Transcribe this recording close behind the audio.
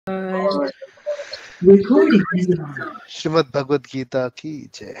Srimad Bhagavad Gita ki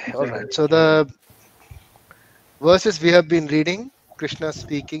jai. All right. So the verses we have been reading, Krishna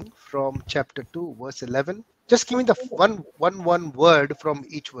speaking from chapter 2, verse 11. Just give me the one word from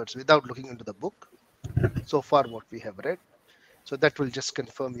each verse without looking into the book. So far, what we have read. So that will just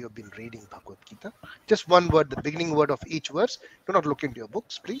confirm you have been reading Bhagavad Gita. Just one word, the beginning word of each verse. Do not look into your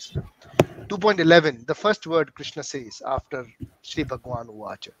books, please. 2.11, the first word Krishna says after Sri Bhagwan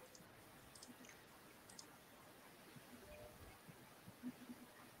Uvacha.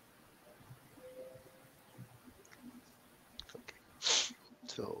 Okay.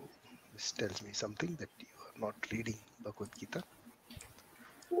 So this tells me something that you are not reading Bhagavad Gita.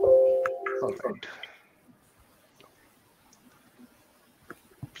 All right.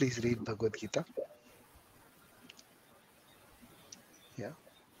 Please read Bhagavad Gita. Yeah.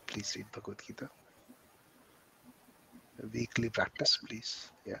 Please read Bhagavad Gita. A weekly practice, please.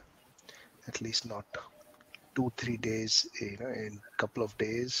 Yeah. At least not 2-3 days, in a couple of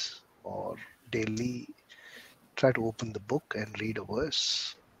days or daily. Try to open the book and read a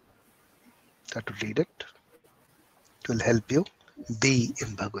verse. Try to read it. It will help you be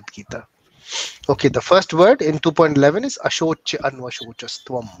in Bhagavad Gita. Okay, the first word in 2.11 is Ashocha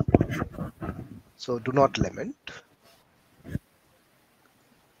Anvashochastvam. So do not lament.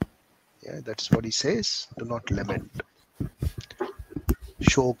 Yeah, that's what he says. Do not lament.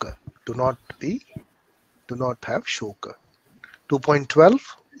 Shoka. Do not have shoka. 2.12,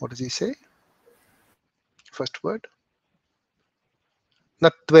 what does he say? First word.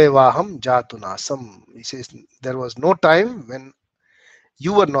 Natvevaham jatunasam. He says there was no time when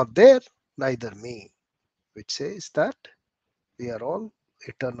you were not there, neither me. Which says that we are all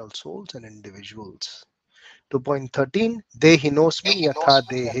eternal souls and individuals. 2.13, Dehi nosmin yatha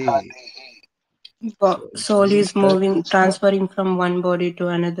dehe. Soul is moving, transferring from one body to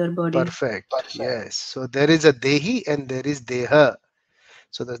another body. Perfect. Yes. So there is a Dehi and there is Deha.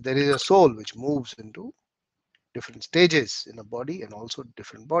 So that there is a soul which moves into different stages in a body and also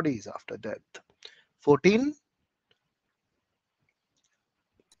different bodies after death. 14.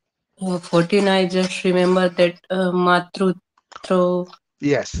 14, I just remember that Matrutro.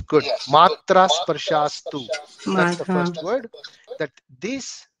 Yes, good. Matra sparshastu. That's the first word. That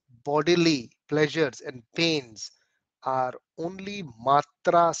these bodily pleasures and pains are only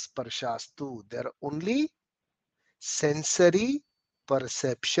matra sparshastu. They are only sensory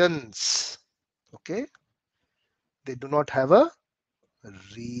perceptions. Okay? They do not have a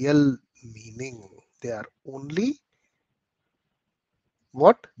real meaning. They are only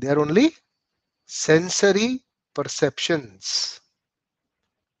what? They are only sensory perceptions.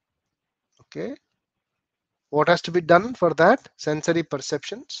 Okay? What has to be done for that? Sensory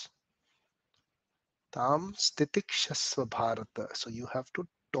perceptions. Tam stitikshasva bharata. So you have to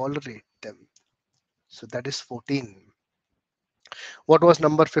tolerate them. So that is 14. What was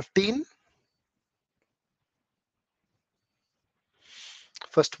number 15?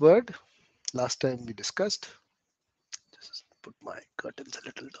 First word. Last time we discussed. Just put my curtains a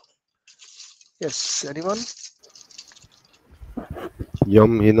little down. Yes, anyone?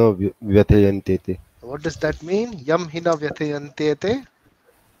 Yam hina vyathayantete. What does that mean? Yam hina vyathayantete.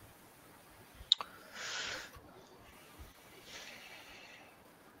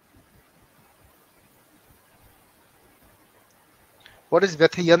 What is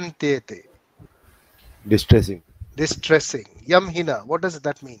vyathayantete? Distressing. Distressing. Yam hina. What does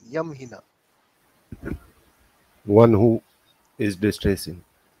that mean? Yam hina. One who is distressing.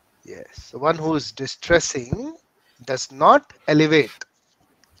 Yes. So one who is distressing does not elevate.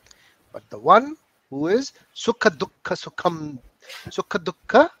 But the one who is sukha dukkha sukham. Sukha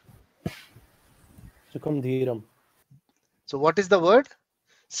dukkha. Sukham dhiram. So what is the word?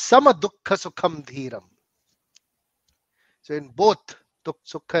 Sama dukkha sukham dhiram. So in both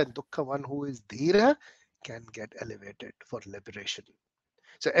sukha and dukkha, one who is dhira can get elevated for liberation.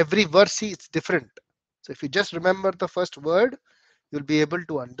 So every verse is different. So if you just remember the first word, you'll be able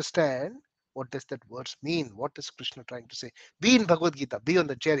to understand what does that verse mean. What is Krishna trying to say? Be in Bhagavad Gita. Be on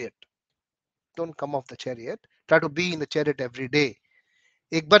the chariot. Don't come off the chariot. Try to be in the chariot every day.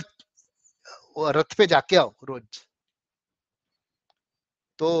 एक बार रथ पे जाके आओ रोज,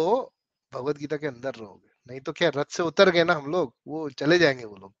 तो भगवत गीता के अंदर रहोगे. नहीं तो क्या, रथ से उतर गए ना हम लोग, वो चले जाएंगे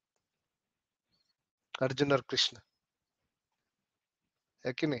वो लोग, अर्जुन और कृष्ण,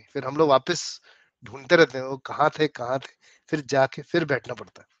 है कि नहीं? फिर हम लोग वापस ढूंढते रहते हैं वो कहाँ थे, फिर जाके फिर बैठना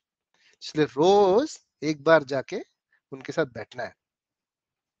पड़ता है. इसलिए रोज एक बार जाके उनके साथ बैठना है,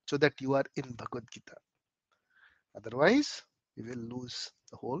 so that you are in Bhagavad Gita. Otherwise, we will lose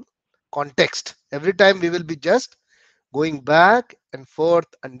the whole context. Every time we will be just going back and forth,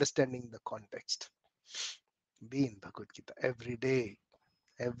 understanding the context. Be in Bhagavad Gita every day,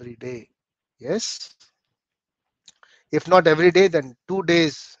 every day. Yes. If not every day, then 2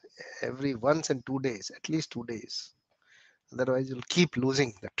 days, every once in 2 days, at least 2 days. Otherwise, you'll keep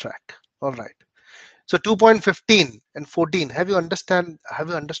losing the track. All right. So 2.15 and 14. Have you understood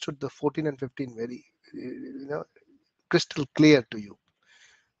the 14 and 15 very, crystal clear to you?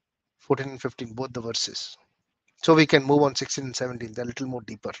 14 and 15, both the verses. So we can move on 16 and 17. They're a little more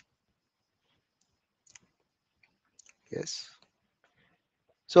deeper. Yes.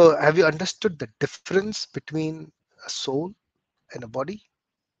 So have you understood the difference between a soul and a body?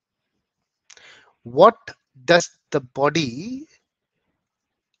 What does the body,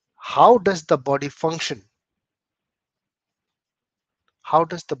 how does the body function? How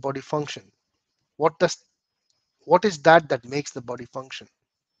does the body function? What is that makes the body function?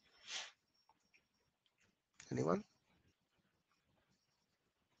 Anyone?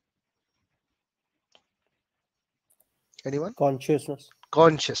 Anyone? Consciousness.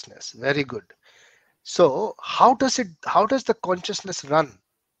 Consciousness. Very good. So how does the consciousness run?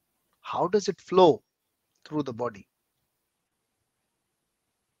 How does it flow through the body?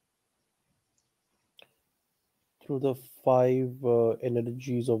 Through the five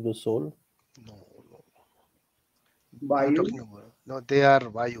energies of the soul. No, no. Vayu. You're talking about, no, they are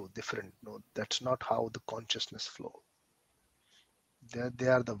Vayu, different. No, that's not how the consciousness flow. They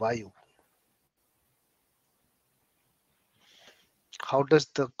are the Vayu. How does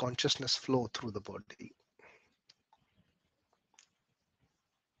the consciousness flow through the body?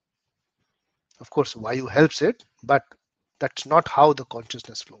 Of course, Vayu helps it, but that's not how the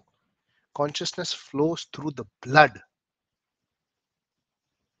consciousness flow. Consciousness flows through the blood.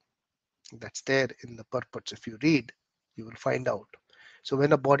 That's there in the purports. If you read, you will find out. So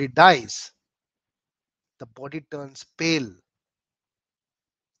when a body dies, the body turns pale.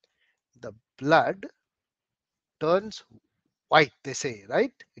 The blood turns white, they say,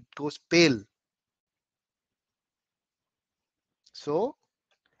 right? It goes pale. So,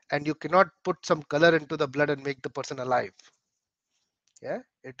 and you cannot put some color into the blood and make the person alive. Yeah,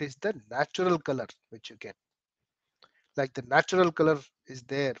 it is the natural color which you get. Like the natural color is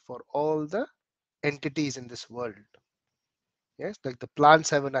there for all the entities in this world. Yes, like the plants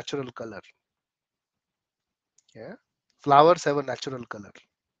have a natural color. Yeah, flowers have a natural color.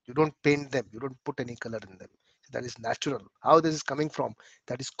 You don't paint them, you don't put any color in them. That is natural. How this is coming from?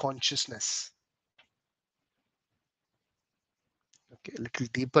 That is consciousness. Okay, a little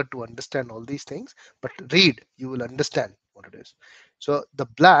deeper to understand all these things, but read, you will understand what it is. So the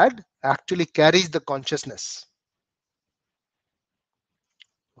blood actually carries the consciousness.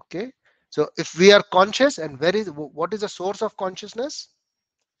 Okay, so if we are conscious, and what is the source of consciousness?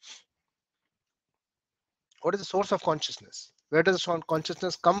 What is the source of consciousness? Where does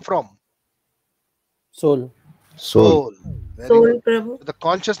consciousness come from? Soul. Soul. Very Soul, good. Prabhu. So the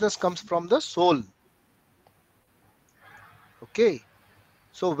consciousness comes from the soul. Okay.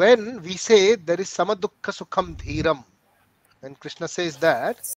 So when we say there is samadukha sukham dhiram, when Krishna says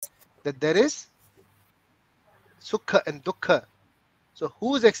that there is sukha and dukkha. So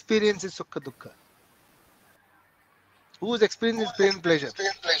whose experience is sukha dukkha? Whose experience is pain and pleasure?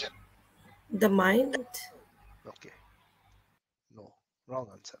 The mind. Okay. No. Wrong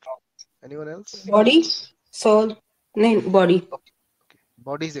answer. Anyone else? Body. Soul. No, body. Okay.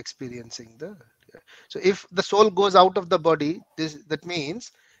 Body is experiencing the. So if the soul goes out of the body, that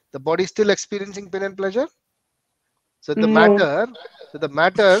means the body is still experiencing pain and pleasure. So the No.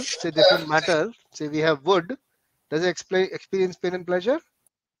 matter, say different matter, say we have wood, does it experience pain and pleasure?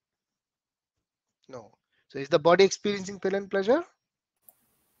 No. So is the body experiencing pain and pleasure?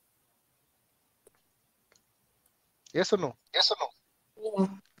 Yes or no? Yeah. No.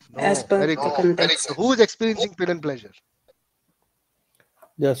 As per Very the good. context. So who is experiencing pain and pleasure?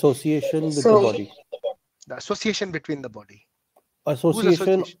 The association with the Soul. body. The association between the body. Association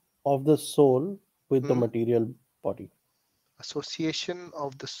association? of the soul with the Hmm? material body. Association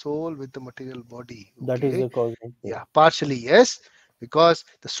of the soul with the material body. That is Okay. the cause. Yeah, partially yes, because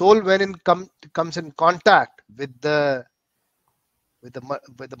the soul when comes in contact with the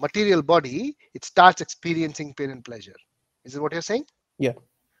material body, it starts experiencing pain and pleasure. Is it what you're saying? Yeah.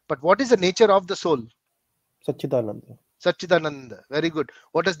 But what is the nature of the soul? Satchidananda. Satchidananda. Very good.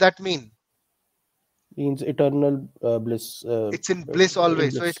 What does that mean? Means eternal bliss. It's in bliss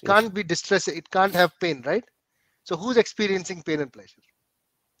always. So bliss, it yes. can't be distress. It can't have pain, right? So who's experiencing pain and pleasure?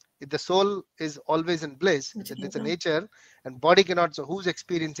 If the soul is always in bliss, then it's a nature, and body cannot. So who's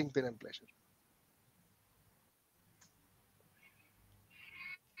experiencing pain and pleasure?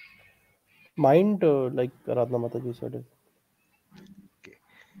 Mind, like Radha Mataji said it. Okay.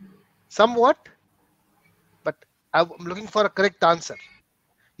 Somewhat, but I'm looking for a correct answer.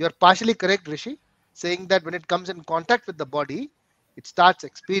 You're partially correct, Rishi, saying that when it comes in contact with the body, it starts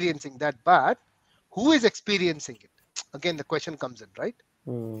experiencing that. But who is experiencing it? Again, the question comes in, right?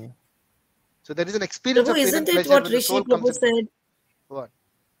 Hmm. So there is an experience Prabhu, of pain and isn't it pleasure what when the Rishi soul comes Prabhu in contact. said? What?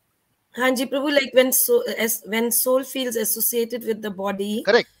 Hanji Prabhu, like when soul feels associated with the body,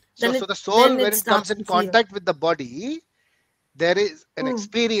 Correct. then So the soul, then when it it comes starts in to feel. contact with the body, there is an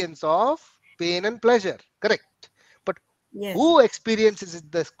experience of pain and pleasure. Correct. But Yes. who experiences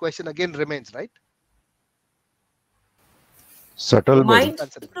it? This question again remains, right? Subtle body. Mind,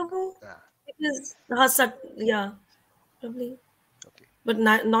 Answer. Prabhu? Yeah. It is, yeah, probably. Okay. But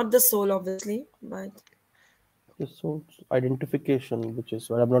not the soul, obviously. But The soul's identification, which is,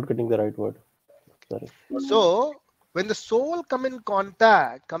 I'm not getting the right word. Sorry. So when the soul comes in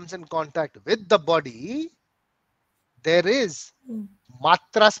contact with the body, there is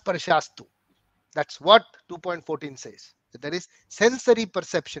matras parshastu. That's what 2.14 says. There is sensory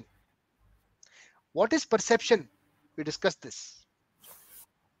perception. What is perception? We discussed this.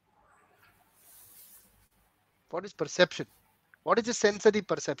 What is perception? What is the sensory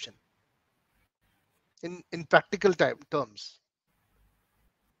perception in practical terms?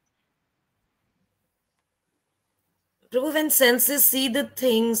 Prabhu, when senses see the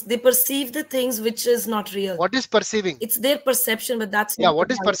things, they perceive the things which is not real. What is perceiving? It's their perception, but that's Yeah, not what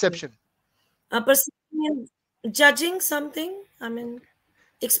the is reality. perception? Perceiving and judging something. I mean,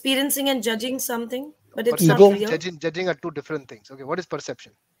 experiencing and judging something, but it's not Perception real. and judging are two different things. Okay, what is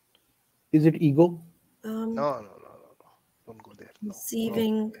perception? Is it ego? No. Don't go there. No.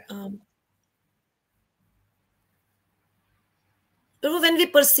 Perceiving. Prabhu, when we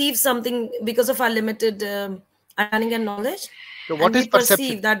perceive something because of our limited understanding and knowledge, So what and is we perception?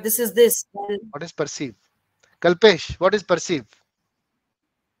 perceive that this is this. What is perceive? Kalpesh, what is perceive?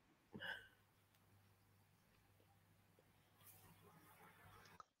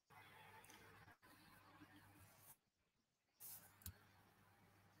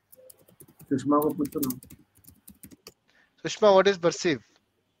 Sushma, what is perceive?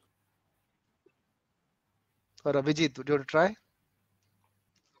 Or Abhijit, would you want to try?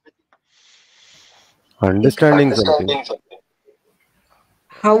 Understanding something.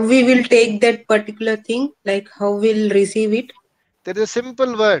 How we will take that particular thing, like how we'll receive it. There is a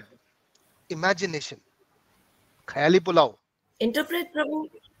simple word, imagination. Khayali pulao. Interpret, Prabhu.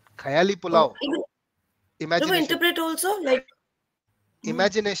 Khayali pulao. Prabhu, Imagination. interpret also, like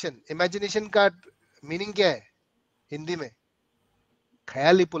imagination का meaning क्या है हिंदी में?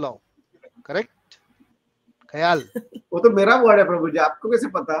 ख्याली pulao. Correct? ख्याल. वो तो मेरा word है प्रभु जी, आपको कैसे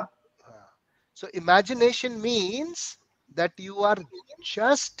पता? So imagination means that you are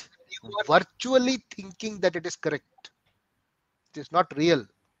just virtually thinking that it is correct. It is not real.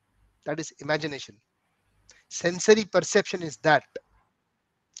 That is imagination. Sensory perception is that.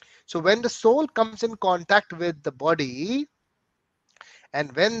 So when the soul comes in contact with the body, and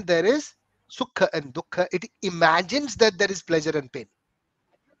when there is sukha and dukkha, it imagines that there is pleasure and pain.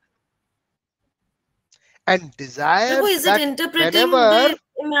 And desires Prabhu, is that it interpreting whenever, the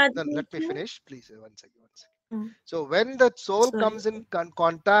imagination? let me finish, please. One second. So when the soul comes in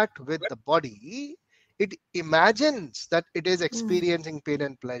contact with the body, it imagines that it is experiencing pain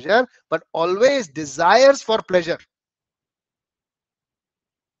and pleasure, but always desires for pleasure.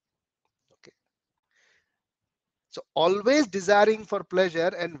 Okay. So always desiring for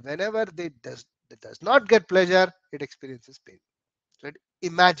pleasure, and whenever it does not get pleasure, it experiences pain. So it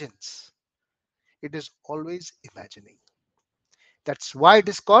imagines. It is always imagining. That's why it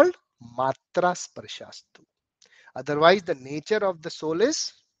is called matra sparshastu. Otherwise, the nature of the soul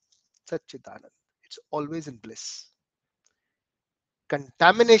is Satchitanand. It's always in bliss.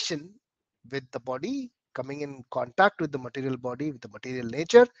 Contamination with the body, coming in contact with the material body, with the material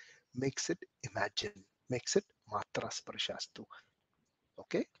nature, makes it imagine, makes it matra sparshastu.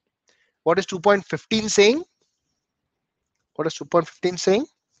 Okay. What is 2.15 saying? What is 2.15 saying?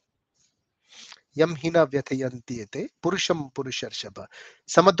 Yam hina vyathayanti ete purusham purusharshaba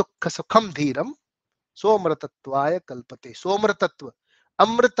samadukha sukham dhiram somratatvaya kalpate. Somratatva,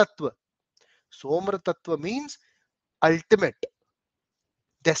 amritatva. Somratatva means ultimate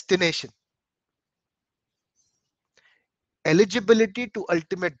destination. Eligibility to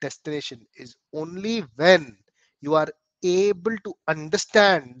ultimate destination is only when you are able to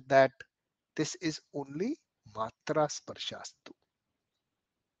understand that this is only matra sparshastu.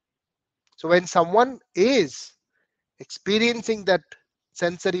 So when someone is experiencing that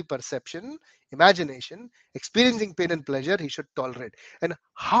sensory perception, imagination, experiencing pain and pleasure, he should tolerate. And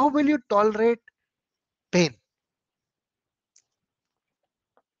how will you tolerate pain?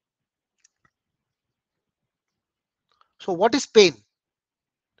 So what is pain?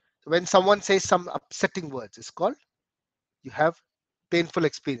 When someone says some upsetting words, it's called, you have painful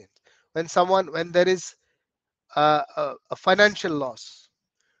experience. When there is a financial loss,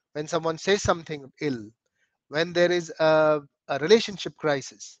 when someone says something ill, when there is a relationship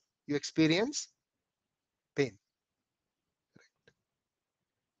crisis, you experience pain.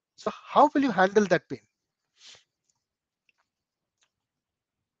 So how will you handle that pain?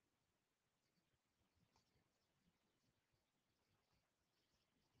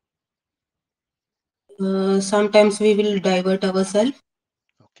 Sometimes we will divert ourselves.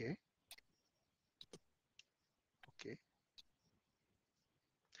 Okay. Okay.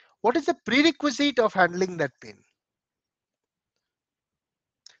 What is the prerequisite of handling that pain?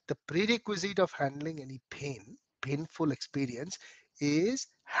 The prerequisite of handling any painful experience, is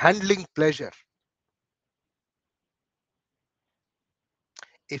handling pleasure.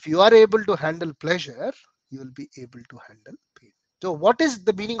 If you are able to handle pleasure, you will be able to handle pain. So what is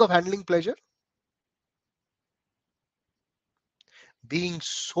the meaning of handling pleasure? Being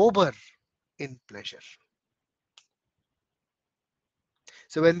sober in pleasure.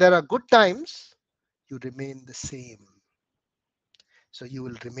 So when there are good times, you remain the same. So you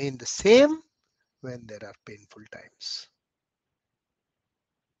will remain the same when there are painful times.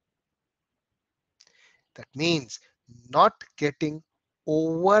 That means not getting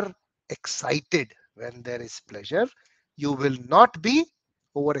over excited when there is pleasure. You will not be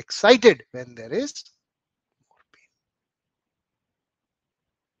over excited when there is more pain.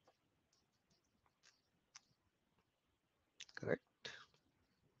 Correct?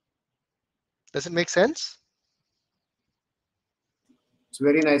 Does it make sense? It's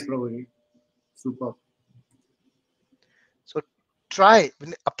very nice, Prabhuji. Super. So try,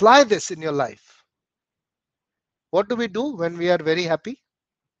 apply this in your life. What do we do when we are very happy?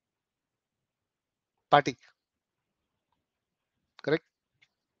 Party. Correct?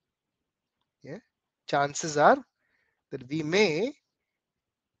 Yeah. Chances are that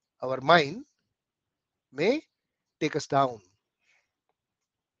our mind may take us down.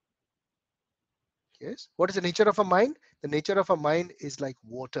 Yes. What is the nature of a mind? The nature of a mind is like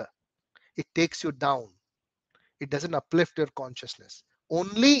water. It takes you down. It doesn't uplift your consciousness.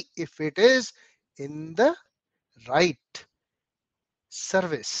 Only if it is in the right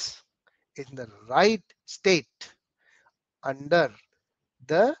service, in the right state, under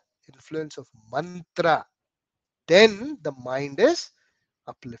the influence of mantra, then the mind is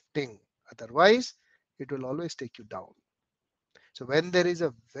uplifting. Otherwise, it will always take you down. So when there is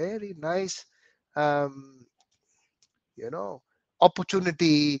a very nice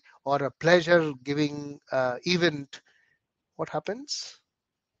opportunity or a pleasure giving event, what happens?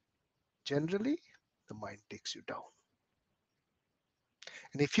 Generally, the mind takes you down.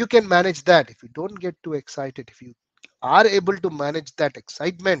 And if you can manage that, if you don't get too excited, if you are able to manage that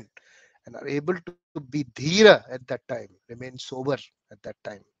excitement and are able to be dhira at that time, remain sober at that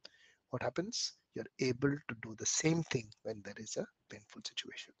time, what happens? You're able to do the same thing when there is a painful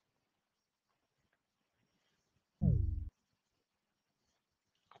situation.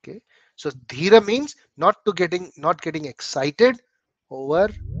 Okay, so dhira means not getting excited over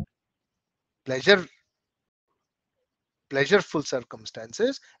pleasureful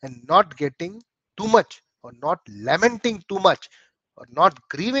circumstances, and not getting too much, or not lamenting too much, or not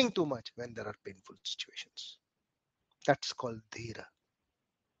grieving too much when there are painful situations. That's called dhira.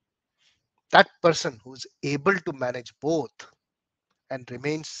 That person who's able to manage both and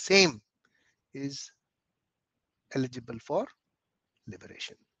remains same is eligible for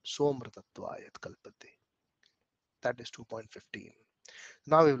liberation. Somrtatvayat kalpate. That is 2.15.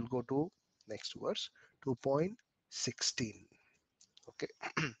 Now we will go to next verse, 2.16. Okay.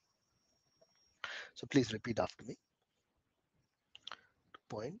 So please repeat after me.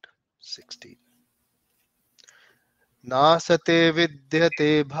 2.16. नासते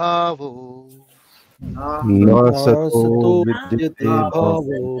विद्यते भावो नासतो विद्यते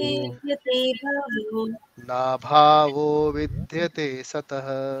भावो नाभावो विद्यते सतः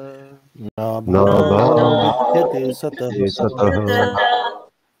नाभावो विद्यते सतः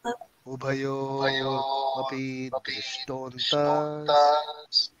उभयोरपि दृष्टोऽन्तः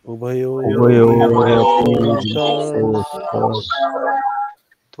उभयोरपि दृष्टोऽन्तः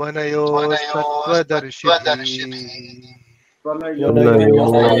त्वनयोस्तत्त्वदर्शिभिः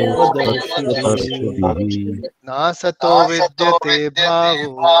नासतो विद्यते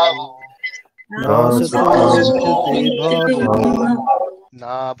भावो नासतो विद्यते भावो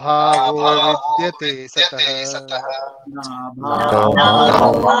नाभावो विद्यते सतः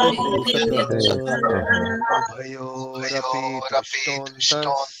उभयोरपि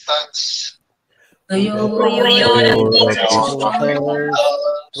दृष्टोऽन्तः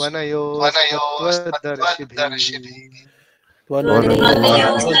त्वनयोस्तत्त्वदर्शिभिः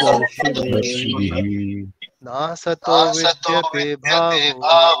नासतो विद्यते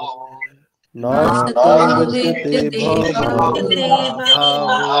भावो नासतो विद्यते भावो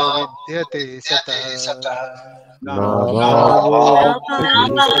नाभावो विद्यते सतः नाभावो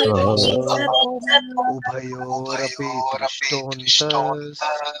विद्यते सतः उभयोरपि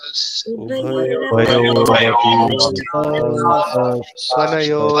दृष्टोऽन्तः उभयोरपि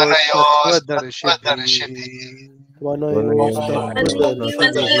त्वनयोस्तत्त्वदर्शिभिः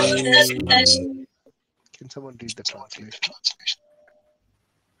Can someone read the translation?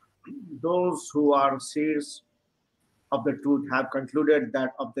 Those who are seers of the truth have concluded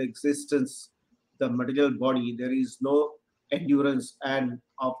that of the existence, the material body, there is no endurance, and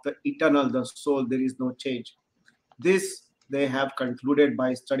of the eternal, the soul, there is no change. This they have concluded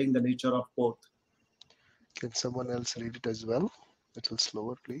by studying the nature of both. Can someone else read it as well? A little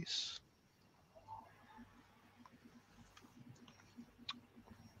slower, please.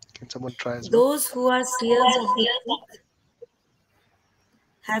 Can someone try as well? Those who are seers of the truth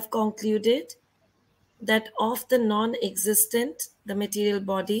have concluded that of the non-existent, the material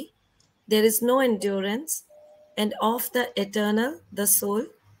body, there is no endurance, and of the eternal, the soul,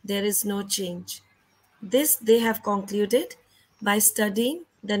 there is no change. This they have concluded by studying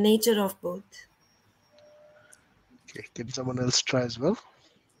the nature of both. Okay, can someone else try as well?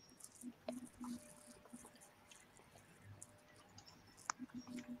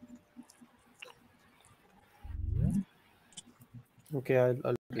 Okay,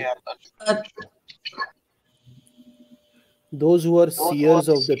 I'll read. Those who are seers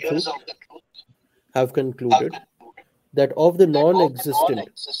of the truth have concluded that of the non-existent,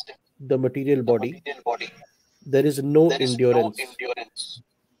 the material body, there is no endurance,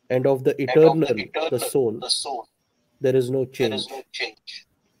 and of the eternal, the soul, there is no change.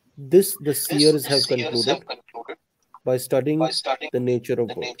 This the seers have concluded by studying the nature of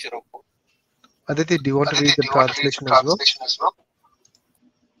both. Aditi, do you want to read the translation as well?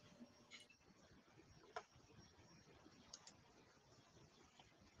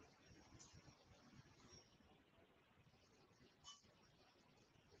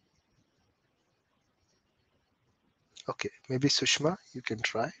 Okay, maybe Sushma, you can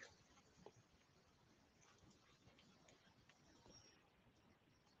try.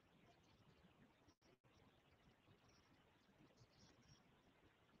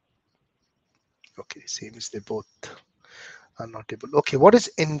 Okay, seems they both are not able. Okay, what is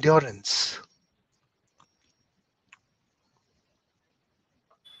endurance?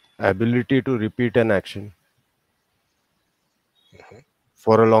 Ability to repeat an action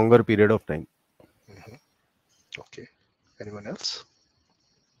for a longer period of time. Okay, anyone else?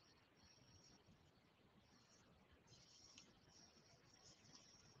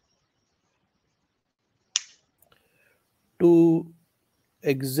 To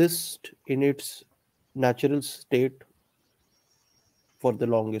exist in its natural state for the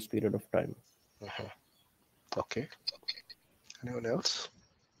longest period of time. Okay, anyone else?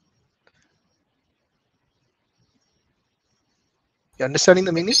 You understanding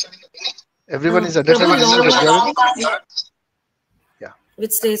the meaning? Everyone is understanding the meaning of endurance? Yeah.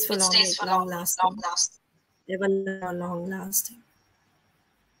 Which stays for long lasting. Ever long lasting.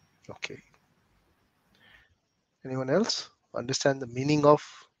 Okay. Anyone else understand the meaning of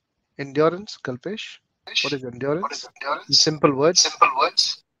endurance? Kalpesh, what is endurance? In simple words.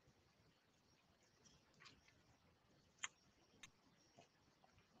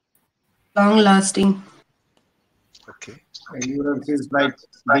 Long lasting. Okay. Endurance is like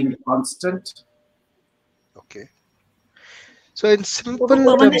being constant. Okay. So in simple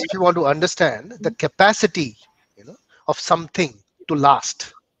terms, if you want to understand the capacity, of something to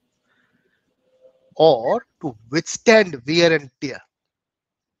last or to withstand wear and tear.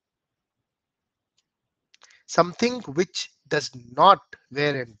 Something which does not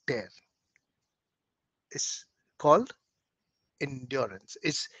wear and tear is called endurance.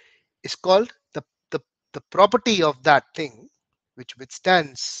 Is called the property of that thing which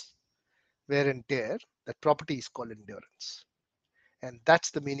withstands wear and tear. That property is called endurance. And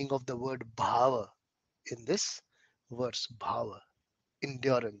that's the meaning of the word bhava in this verse. Bhava,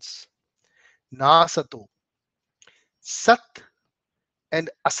 endurance. Nasato. Sat and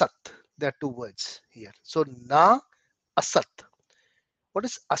asat. There are two words here. So na asat. What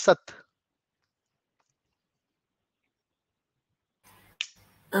is asat?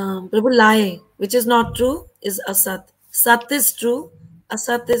 Prabhu, lie, which is not true, is asat. Sat is true,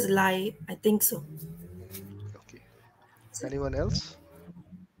 asat is lie. I think so. Okay. Anyone else?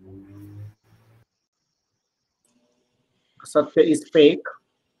 Satya is fake.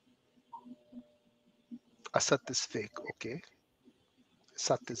 Asat is fake. Okay.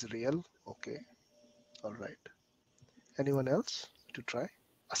 Sat is real. Okay. All right. Anyone else to try?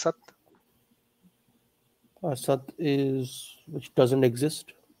 Asat. Asat is which doesn't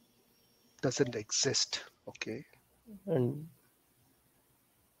exist, Doesn't exist. Okay. and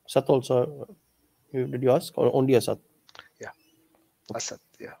Sat also. Did you ask or only Asat? Yeah. Asat.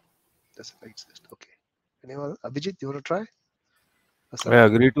 Yeah. Doesn't exist. Okay. Anyone? Abhijit, you want to try? Asat. I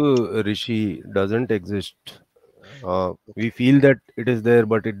agree to Rishi. Doesn't exist. We Okay. feel that it is there,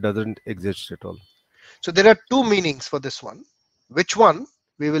 but it doesn't exist at all. So there are two meanings for this one. Which one?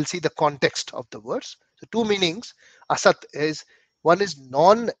 We will see the context of the words. So two meanings. Asat is, one is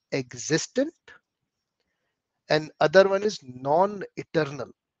non-existent and other one is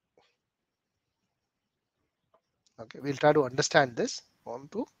non-eternal. Okay, we'll try to understand this from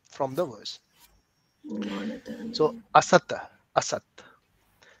the verse. So asata, asat.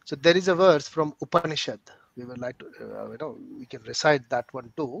 So there is a verse from Upanishad. We would like to, we can recite that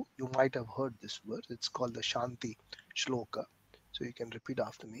one too. You might have heard this verse. It's called the Shanti Shloka. So you can repeat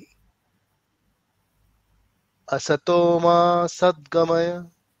after me. Asatoma Sadgamaya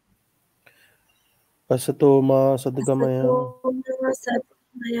Asato ma sadgamaya,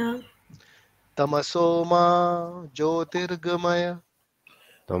 Satmaya, Tamasoma Jyotirgamaya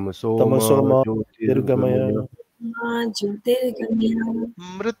Tamasoma tamasoma Jyotirgamaya dirgamaya, Jyotirgamya,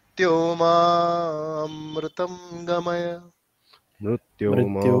 Mrityoma Amritam Gamaya.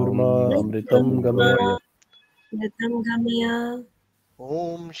 Mrityorma mrityorma amritam Mrityurma, gamaya. Gamaya. Mritangamya.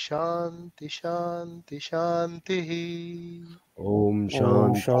 Om Shanti Shanti Shanti. Om Om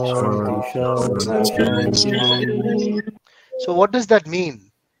Shanti Shanti Shanti Shanti Shanti. Shanti. So what does that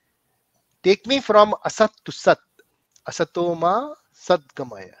mean? Take me from Asat to Sat. Asatoma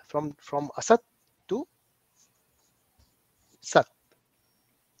Sadgamaya. From Asat to Sat.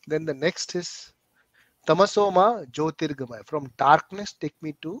 Then the next is Tamasoma Jyotirgamaya. From darkness, take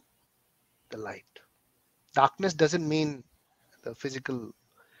me to the light. Darkness doesn't mean the physical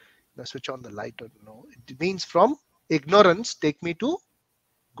switch on the light or no. It means from ignorance, take me to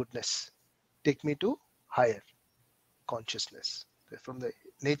goodness. Take me to higher consciousness. From the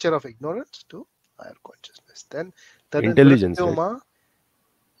nature of ignorance to higher consciousness. Then Intelligence, right? Mrityoma,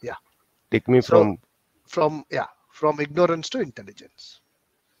 yeah. Take me So from from ignorance to intelligence.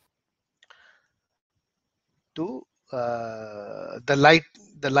 To the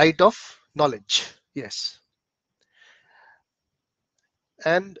light of knowledge. Yes.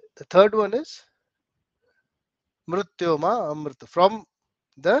 And the third one is Mrityoma Amrita. From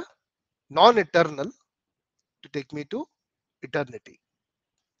the non-eternal to take me to eternity.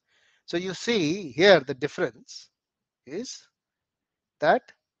 So you see here the difference is that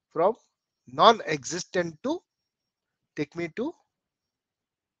from non-existent to take me to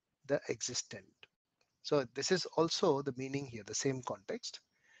the existent. So this is also the meaning here, the same context,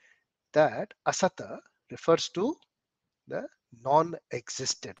 that asata refers to the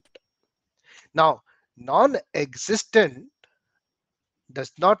non-existent. Now, non-existent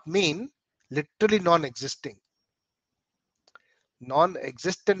does not mean literally non-existing.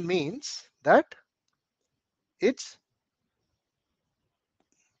 Non-existent means that it's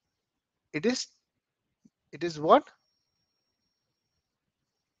it is it is what?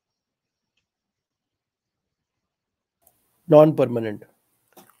 Non-permanent.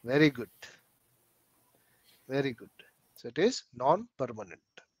 Very good. Very good. So it is non-permanent.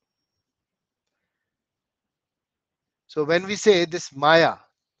 So when we say this Maya,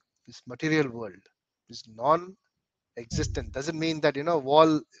 this material world is non-existent, doesn't mean that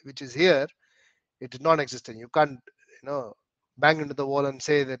wall which is here, it is non-existent. You can't bang into the wall and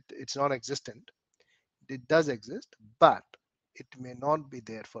say that it's non-existent. It does exist, but it may not be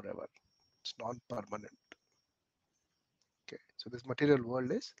there forever. It's non-permanent. Okay, so this material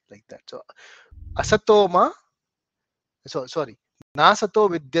world is like that. So asatoma, sorry, nasato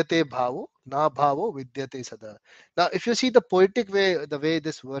vidyate bhavo, na bhavo vidyate sada. Now, if you see the poetic way, the way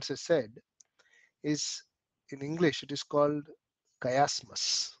this verse is said, is in English, it is called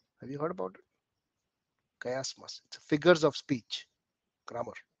chiasmus. Have you heard about it? Chiasmus. It's figures of speech,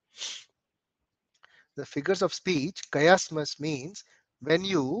 grammar. The figures of speech, chiasmus means when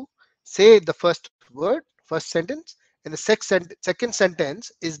you say the first word, first sentence, and the second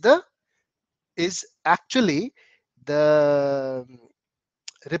sentence is actually the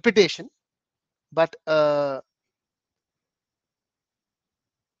repetition, but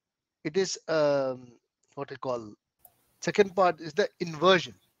it is what I call, second part is the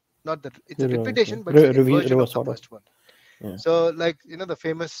inversion, not that it's a repetition, but it's an inversion of the order. first one. Yeah. So, like, the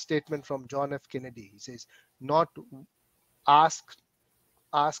famous statement from John F. Kennedy, he says, not ask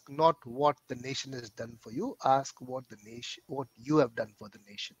not what the nation has done for you, ask what you have done for the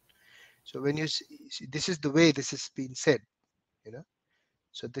nation. So when you see, this is the way this has been said,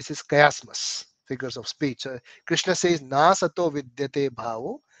 so this is chiasmus, figures of speech. So Krishna says, na sato vidyate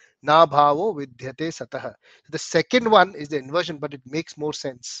bhavo, na bhavo vidyate satah. The second one is the inversion, but it makes more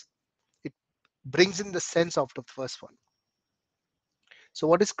sense. It brings in the sense of the first one. So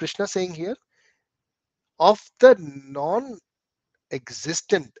what is Krishna saying here? Of the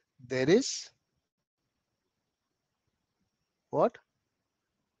non-existent, there is what?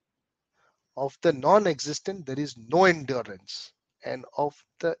 Of the non-existent, there is no endurance, and of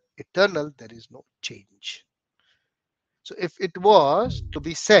the eternal, there is no change. So if it was to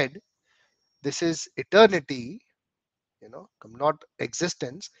be said, this is eternity, not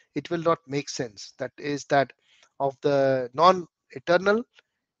existence, it will not make sense. That is that of the non-eternal,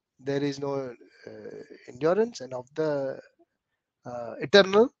 there is no endurance, and of the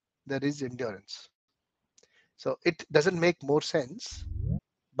eternal, there is endurance. So it doesn't make more sense.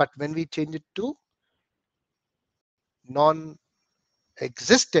 But when we change it to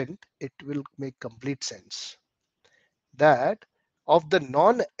non-existent, it will make complete sense. That of the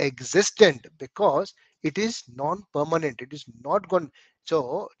non-existent, because it is non-permanent, it is not going.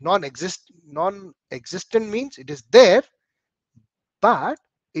 So non-existent means it is there, but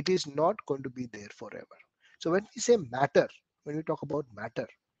it is not going to be there forever. So when we say matter, when we talk about matter,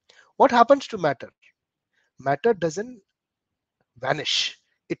 what happens to matter? Matter doesn't vanish,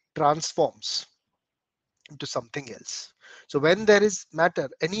 it transforms into something else. So when there is matter,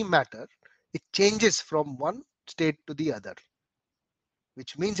 any matter, it changes from one state to the other,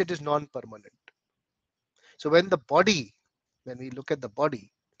 which means it is non-permanent. So when we look at the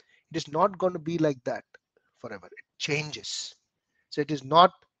body, it is not going to be like that forever. It changes. So it is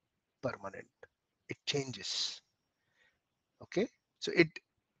not permanent. It changes. Okay. So it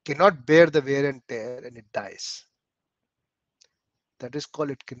cannot bear the wear and tear, and it dies. That is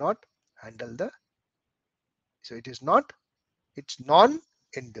called, it cannot handle the. So it is not. It's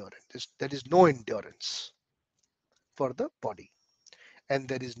non-endurance. There is no endurance for the body, and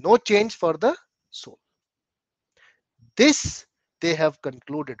there is no change for the soul. This they have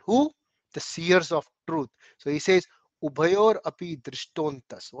concluded. Who? The seers of truth. So he says, Ubhayor api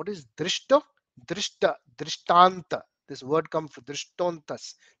drishtontas. What is drishta? Drishta, drishtanta. This word comes from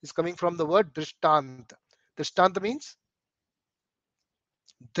drishtontas. It's coming from the word drishtanta. Drishtanta means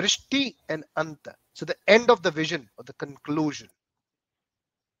drishti and anta. So the end of the vision or the conclusion.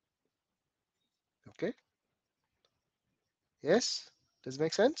 Okay. Yes. Does it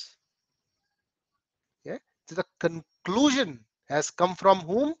make sense? Yeah. So the conclusion has come from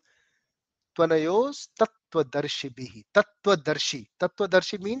whom? Tvanayos tattvadarshibhihi. Tattvadarshi.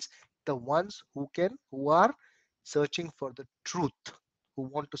 Tattvadarshi means the ones who are searching for the truth, who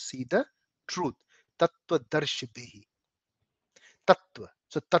want to see the truth. Tattvadarshibhihi. Tattva.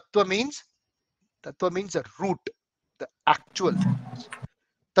 So tattva means the root, the actual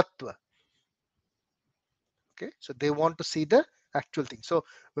tattva. Okay. So they want to see the actual thing. So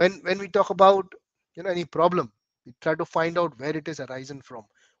when we talk about any problem, we try to find out where it is arisen from.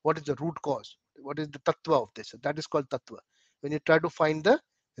 What is the root cause? What is the tattva of this? So that is called tattva. When you try to find the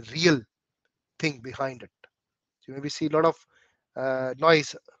real thing behind it. So you maybe see a lot of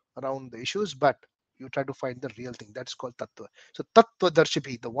noise around the issues, but you try to find the real thing. That's called tattva. So tattva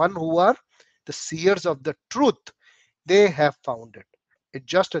darshipi, the one who are the seers of the truth, they have found it. It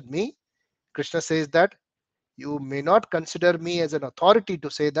just at me. Krishna says that you may not consider me as an authority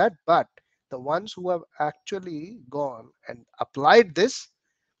to say that, but the ones who have actually gone and applied this,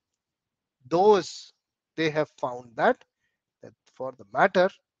 those they have found that for the matter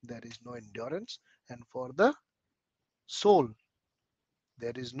there is no endurance, and for the soul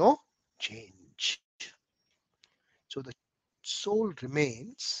there is no change. So the soul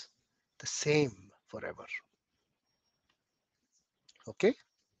remains the same forever. Okay,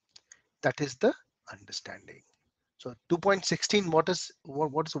 that is the understanding. So 2.16, what is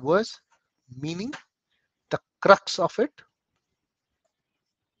the verse meaning? The crux of it,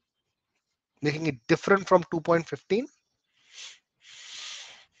 making it different from 2.15.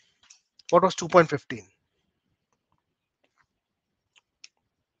 What was 2.15?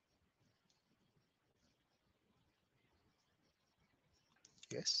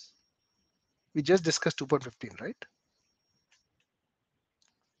 Yes, we just discussed 2.15, right?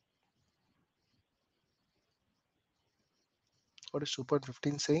 What is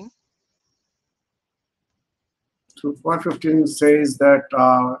 2.15 saying? So 115 says that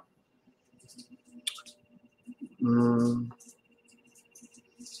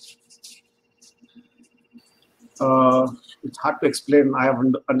it's hard to explain. I have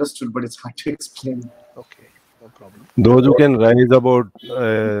understood, but it's hard to explain. Okay, no problem. Those who can rise about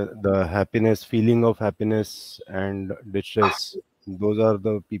the happiness, feeling of happiness and distress, those are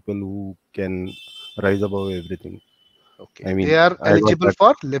the people who can rise above everything. Okay, I mean, they are I got eligible that.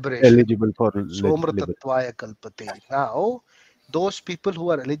 for liberation. Eligible for liberation. Somrtatvaya kalpate. Now, those people who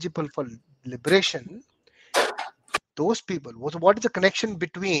are eligible for liberation, those people, what is the connection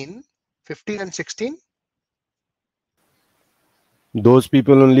between 15 and 16? Those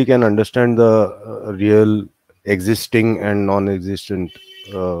people only can understand the real existing and non-existent,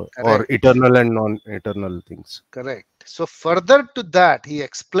 or Correct. eternal and non-eternal things. Correct. So further to that, he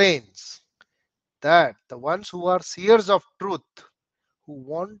explains that the ones who are seers of truth, who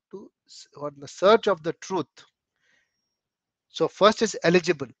want to, who are in the search of the truth. So first is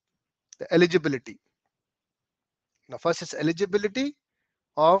eligible, the eligibility. Now first is eligibility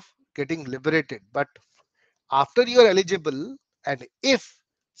of getting liberated. But after you are eligible, and if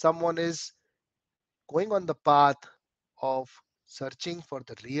someone is going on the path of searching for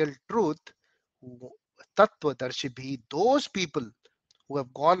the real truth, Tattvadarshibhi, those people who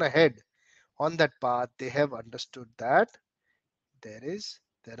have gone ahead on that path, they have understood that there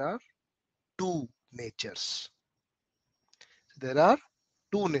are two natures. There are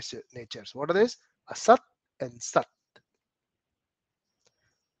two natures. What are these? Asat and Sat.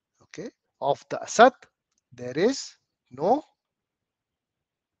 Okay. Of the Asat, there is no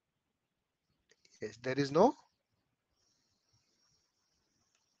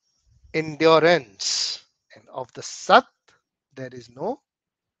endurance, and of the Sat, there is no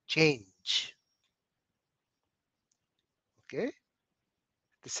change. Okay.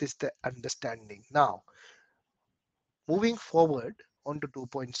 This is the understanding. Now, moving forward on to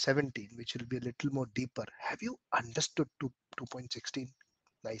 2.17, which will be a little more deeper. Have you understood 2.16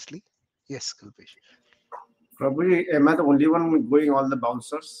 nicely? Yes, Kalpesh. Probably, am I the only one going all the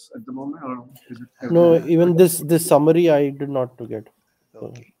bouncers at the moment, or is it? No, even this summary I did not to get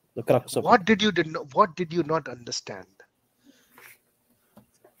Okay. the crux of What it. what did you not understand?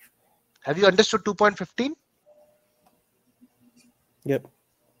 Have you understood 2.15? Yep.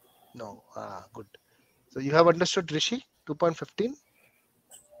 No. Good. So you have understood Rishi 2.15?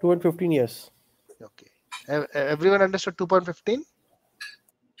 215, yes. Okay. Everyone understood 2.15?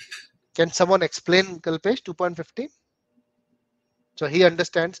 Can someone explain Kalpesh 2.15? So he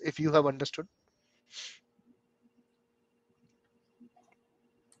understands if you have understood.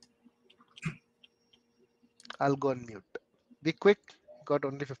 I'll go on mute. Be quick. Got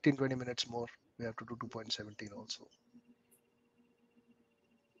only 15-20 minutes more. We have to do 2.17 also.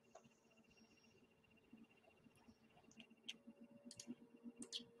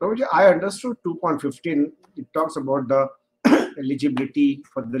 Prabhuji, I understood 2.15. It talks about the eligibility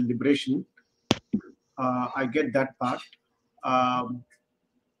for the liberation. I get that part.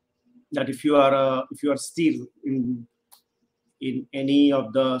 That if you are still in any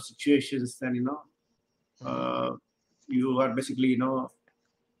of the situations, then you are basically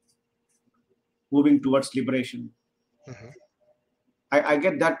moving towards liberation. I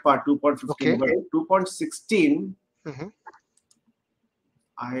get that part 2.15, Okay. but 2.16.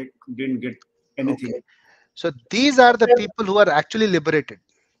 I didn't get anything. Okay. So these are the people who are actually liberated.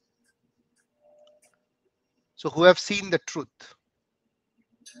 So who have seen the truth.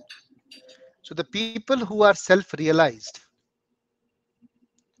 So the people who are self-realized,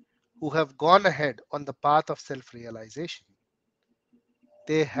 who have gone ahead on the path of self-realization,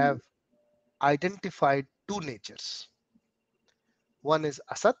 they have identified two natures. One is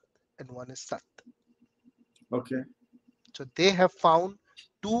Asat and one is Sat. Okay. So they have found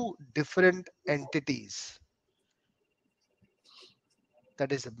two different entities.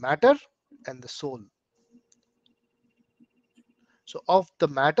 That is the matter and the soul. So of the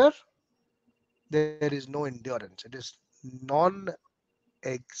matter, there is no endurance. It is non-existent.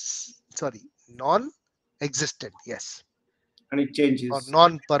 Yes. And it changes. Or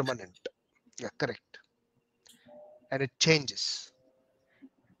non-permanent. Yeah, correct. And it changes.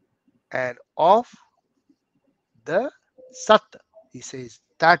 And of the Sat, he says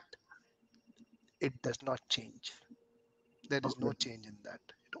that it does not change. There is no change in that.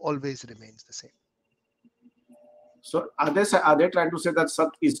 It always remains the same. So are they trying to say that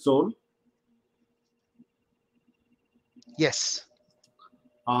Sat is soul? Yes.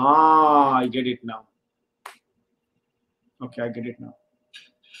 I get it now. Okay, I get it now.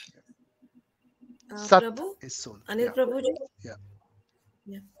 Sat Prabhu? is soul. Anil Yeah. Prabhuji? Yeah.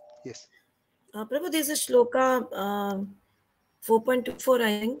 Yeah. Yes. Prabhu, there's a shloka 4.24,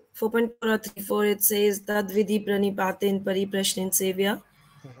 I think, 4.4 or 3.4. It says, Tad vidhi pranipatin pariprashnin sevya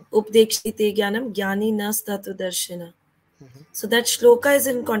updekshite jnanam jnani nas tatu darshana. So that shloka is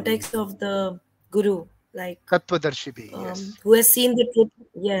in context of the guru, like Tattvadarshi bhi, yes. who has seen the truth.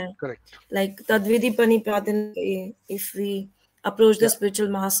 Yeah. Correct. Like Tadvidi Pranipatin, if we approach the Yeah. spiritual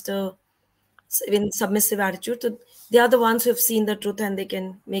master in submissive attitude, so they are the ones who have seen the truth and they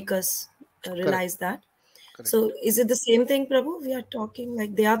can make us realize that. Correct. So is it the same thing, Prabhu? We are talking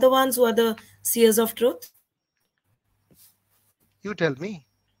like they are the ones who are the seers of truth? You tell me.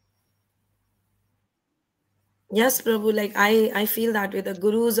 Yes, Prabhu, like I feel that way. The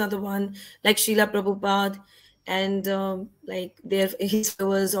gurus are the one, like Srila Prabhupada, and like his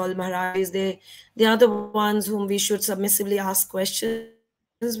followers, all Maharajas, they are the ones whom we should submissively ask questions,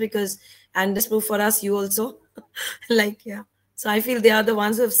 because, and this proof for us, you also, like, yeah. So I feel they are the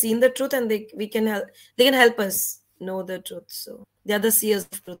ones who have seen the truth, and they can help us know the truth. So they are the seers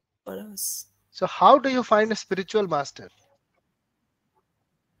of truth for us. So how do you find a spiritual master?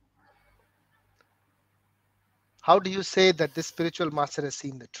 How do you say that this spiritual master has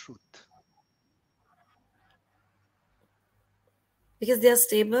seen the truth? Because they are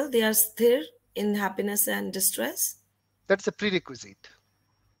stable, they are sthir in happiness and distress. That's a prerequisite,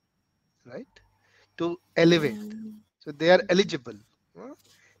 right? To elevate. So they are eligible.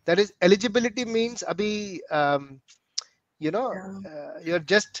 That is, eligibility means abhi, you're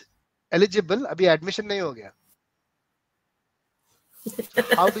just eligible. Abhi admission nahi ho gaya. So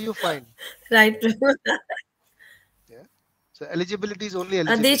how do you find? Right. Yeah. So eligibility is only They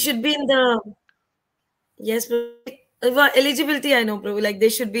eligibility. should be in the, yes, eligibility. I know, Prabhu. Like they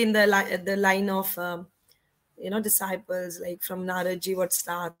should be in the line of disciples, like from Naraji, what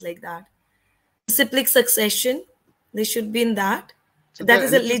starts like that. Disciplic succession. They should be in that. So That the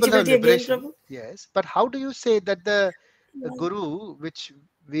is eligible have eligibility again, liberation. Prabhu. Yes, but how do you say that the guru which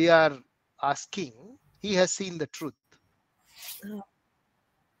we are asking, he has seen the truth?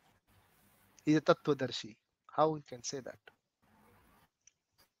 He is a tattvadarshi. How we can say that?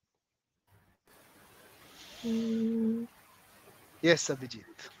 Yes, Abhijit.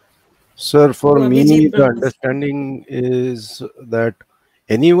 Sir, for me, Abhijit the Prabhu. understanding is that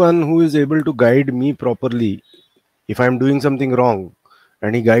anyone who is able to guide me properly, if I'm doing something wrong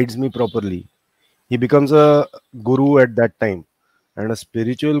and he guides me properly, he becomes a guru at that time. And a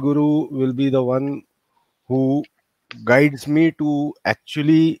spiritual guru will be the one who guides me to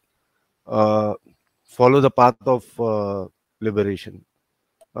actually uh, follow the path of liberation.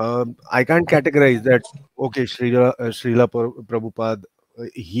 I can't categorize that. Okay, Srila Prabhupada,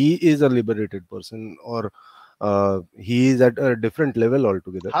 he is a liberated person, or he is at a different level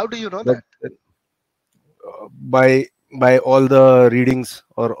altogether. How do you know But that? by all the readings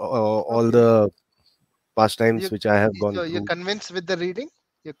or all Okay. the pastimes You, which I have gone you're through, convinced with the reading?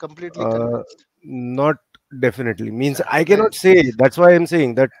 You're completely uh, convinced? not definitely means I Then, cannot say. That's why I'm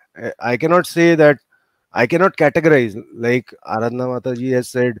saying that I cannot say that. I cannot categorize, like Aradhana Mataji has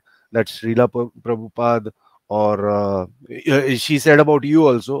said that Srila Prabhupada, or she said about you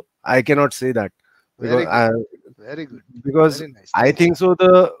also. I cannot say that because very good. Very good. because Very nice. I Thank you. think so.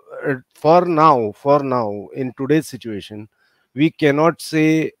 For now, in today's situation, we cannot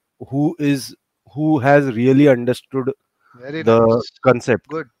say who is who has really understood Very the nice. concept,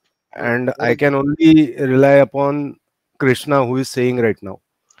 Good. Good. and I Very good. can only rely upon Krishna, who is saying right now,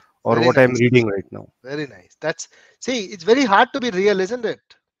 or Very what I'm nice. reading right now. Very nice. See, it's very hard to be real, isn't it?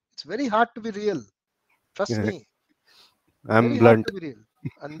 It's very hard to be real. Trust me. I'm Very hard blunt. to be real.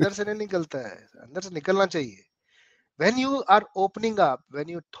 अंदर से नहीं निकलता है. अंदर से निकलना चाहिए. When you are opening up, when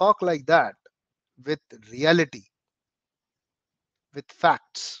you talk like that with reality, with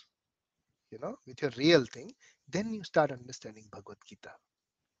facts, with your real thing, then you start understanding Bhagavad Gita.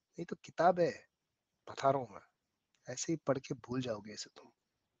 नहीं तो किताब है, बता रहा हूँ मैं. ऐसे ही पढ़ के भूल जाओगे इसे तुम.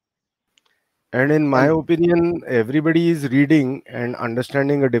 And in my Well, opinion, everybody is reading and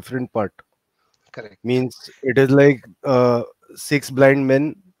understanding a different part. correct. Means it is like six blind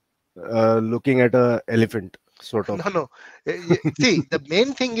men looking at a elephant, sort of. No. See, the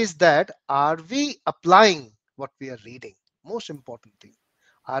main thing is that are we applying what we are reading? Most important thing.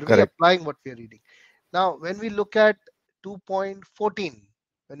 Are we Correct. applying what we are reading? Now, when we look at 2.14,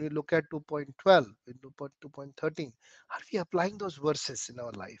 when we look at 2.12, 2.13, are we applying those verses in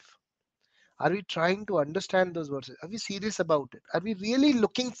our life? Are we trying to understand those verses? Are we serious about it? Are we really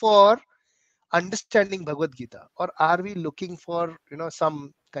looking for understanding Bhagavad Gita, or are we looking for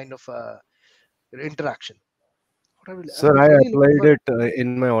some kind of interaction? Are Sir, we I really looking applied for? it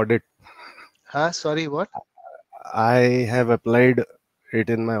in my audit. Sorry, what? I have applied it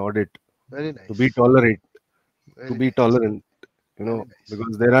in my audit. Very to be nice. tolerant, Very be nice. tolerant, Very nice.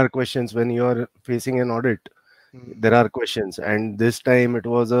 because there are questions when you are facing an audit. Hmm. There are questions, and this time it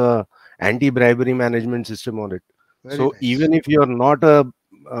was a anti-bribery management system audit. Very So nice. even if you are not a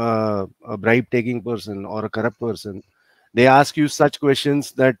bribe-taking person or a corrupt person, they ask you such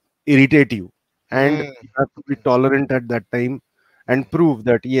questions that irritate you, and Hmm. you have to be tolerant at that time and prove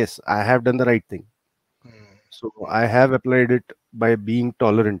that yes, I have done the right thing. Hmm. So I have applied it by being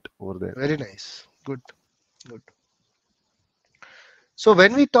tolerant over there. Very nice. Good. Good. So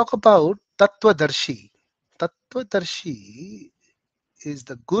when we talk about Tattvadarshi is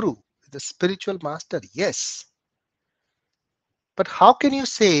the guru, the spiritual master. Yes. But how can you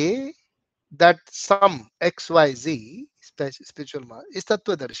say that some XYZ spiritual master is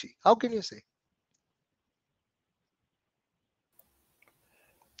Tattvadarshi? How can you say?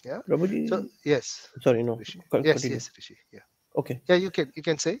 Yeah. So Prabhuji, yes, sorry, no, Rishi. Yes, continue. yes, Rishi. Yeah. Okay. Yeah, you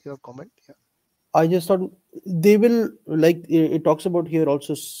can say your comment. Yeah. I just thought they will, like it talks about here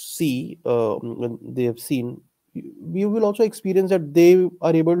also, see, when they have seen, we will also experience that they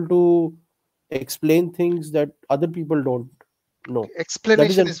are able to explain things that other people don't know. That is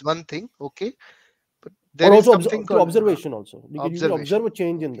Explanation an, is one thing, okay, but there or is also something through called observation also. You will observation. observe a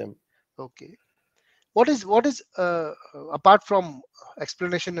change in Okay, them. okay. What is apart from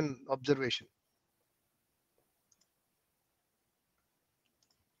explanation and observation?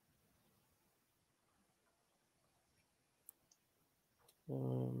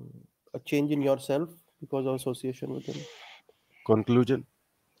 Um, a change in yourself because of association with them. Conclusion.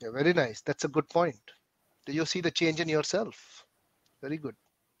 Yeah, very nice. That's a good point. Do you see the change in yourself? Very good.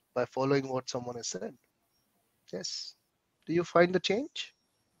 By following what someone has said. Yes. Do you find the change?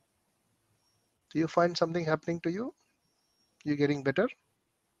 Do you find something happening to you? You getting better?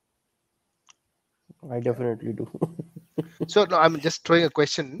 I Yeah. definitely do. So no, I'm just throwing a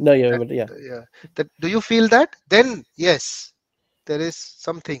question No, yeah, that but yeah. yeah, that do you feel that? Then yes, there is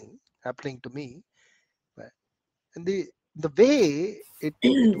something happening to me. Right? And the way it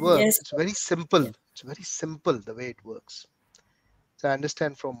works, Yes. it's very simple. Yeah. It's very simple the way it works. So I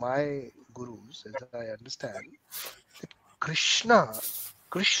understand from my gurus, as I understand, that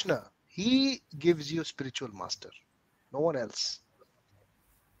Krishna, he gives you spiritual master. No one else.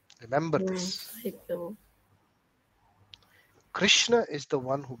 Remember this. I know. Krishna is the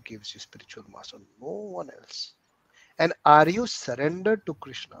one who gives you spiritual master, no one else. And are you surrendered to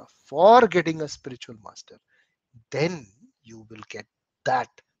Krishna for getting a spiritual master? Then you will get that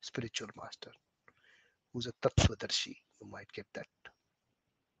spiritual master who's a Tattvadarshi. You might get that.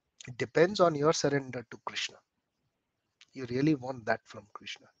 It depends on your surrender to Krishna. You really want that from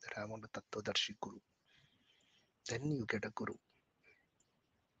Krishna, that I want a Tattvadarshi Guru. Then you get a Guru.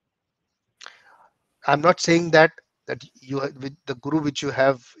 I'm not saying that with the Guru which you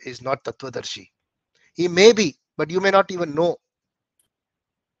have is not Tattvadarshi. He may be, but you may not even know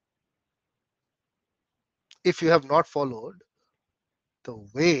if you have not followed the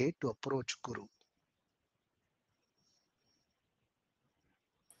way to approach Guru.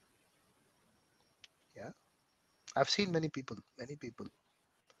 Yeah, I've seen many people.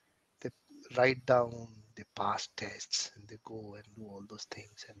 They write down, they pass tests, and they go and do all those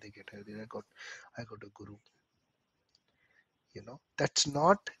things, and they get. I got a Guru. That's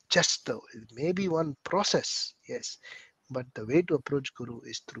not just the. It may be one process, yes, but the way to approach Guru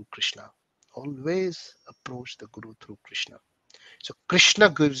is through Krishna. Always approach the Guru through Krishna. So Krishna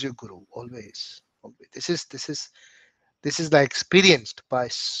gives you Guru always. Always. This is like experienced by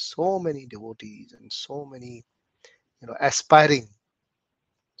so many devotees and so many aspiring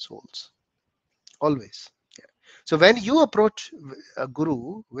souls. Always. Yeah. So when you approach a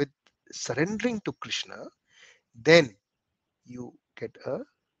Guru with surrendering to Krishna, then you get a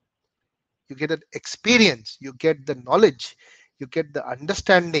you get an experience, you get the knowledge, you get the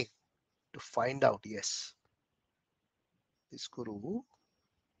understanding to find out, yes, this Guru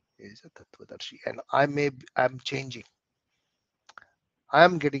is a Tattvadarshi, and I'm changing. I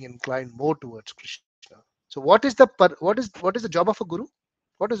am getting inclined more towards Krishna. So what is the job of a Guru?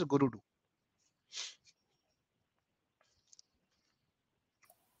 What does a Guru do?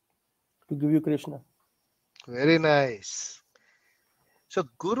 To give you Krishna. Very nice. So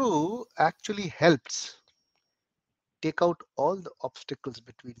Guru actually helps take out all the obstacles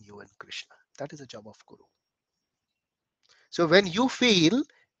between you and Krishna. That is the job of Guru. So when you feel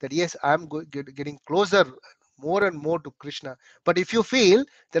that yes, I'm getting closer more and more to Krishna, but if you feel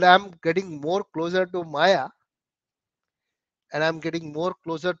that I'm getting more closer to Maya and I'm getting more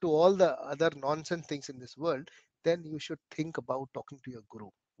closer to all the other nonsense things in this world, then you should think about talking to your Guru.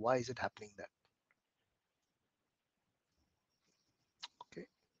 Why is it happening that? Okay.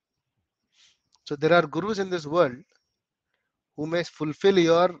 So there are gurus in this world who may fulfill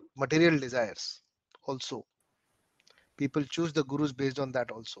your material desires also. People choose the gurus based on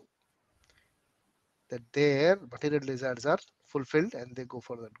that also, that their material desires are fulfilled and they go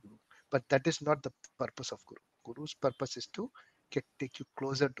for that guru. But that is not the purpose of guru. Guru's purpose is to take you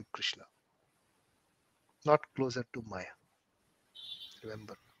closer to Krishna, not closer to Maya.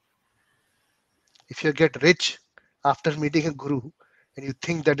 Remember, if you get rich after meeting a guru and you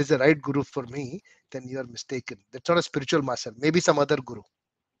think that is the right guru for me, then you are mistaken. That's not a spiritual master. Maybe some other guru.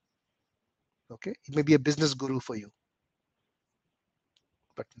 Okay, it may be a business guru for you,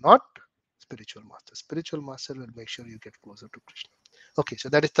 but not spiritual master. Spiritual master will make sure you get closer to Krishna. Okay, so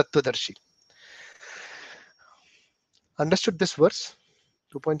that is Tattvadarshi. Understood this verse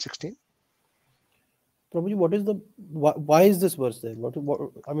 2.16? Prabhuji, what is the why is this verse there? What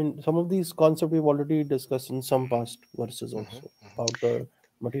I mean, some of these concepts we've already discussed in some past verses also about the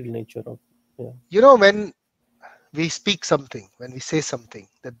material nature of You know, when we speak something, when we say something,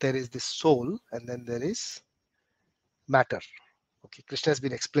 that there is this soul and then there is matter. Okay, Krishna has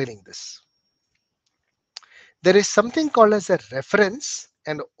been explaining this. There is something called as a reference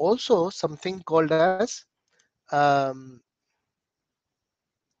and also something called as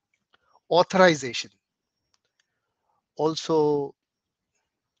authorization. Also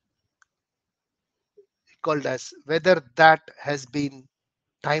called as whether that has been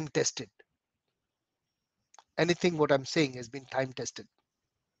time tested. Anything what I'm saying has been time tested.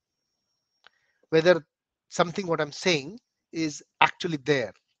 Whether something what I'm saying is actually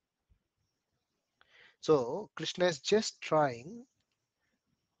there. So Krishna is just trying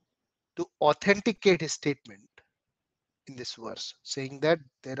to authenticate his statement in this verse, saying that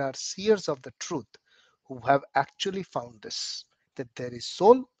there are seers of the truth who have actually found this, that there is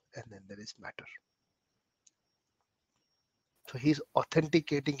soul and then there is matter. So he's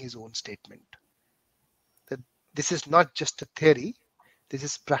authenticating his own statement, that this is not just a theory, this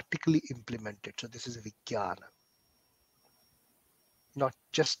is practically implemented. So this is Vijnana, not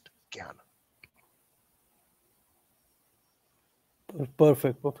just Jnana.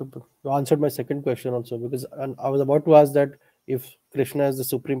 Perfect. You answered my second question also, because I was about to ask that if Krishna is the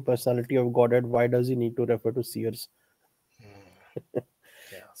supreme personality of Godhead, why does he need to refer to seers? Yeah.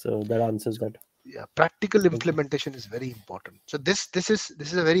 So that answers that. Yeah, practical implementation is very important. So this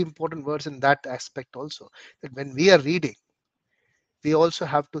is a very important verse in that aspect also, that when we are reading, we also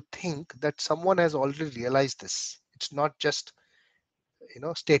have to think that someone has already realized this. It's not just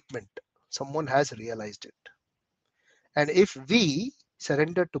statement. Someone has realized it. And if we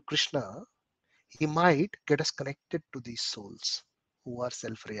surrender to Krishna, he might get us connected to these souls who are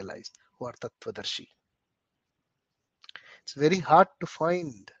self-realized, who are Tattvadarshi. It's very hard to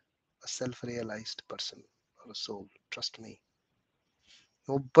find a self-realized person or a soul. Trust me.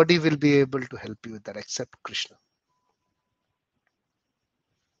 Nobody will be able to help you with that except Krishna.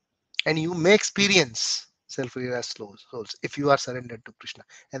 And you may experience self-realized souls if you are surrendered to Krishna.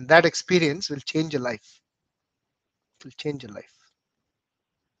 And that experience will change your life. It will change your life.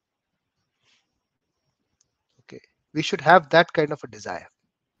 Okay. We should have that kind of a desire.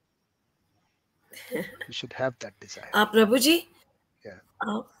 We should have that desire. Prabhuji? Yeah.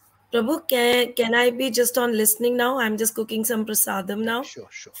 Prabhu, can I be just on listening now? I'm just cooking some prasadam now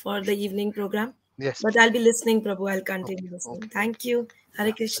for the evening program. Yes. But I'll be listening, Prabhu. I'll continue Okay, listening. okay, Thank you.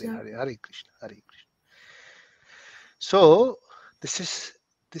 Hare Krishna. Hare Krishna. Hare Krishna. So this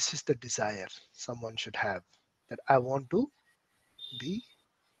is the desire someone should have, that I want to be,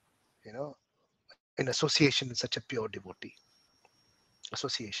 in association with such a pure devotee.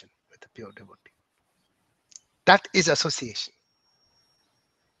 Association with a pure devotee. That is association.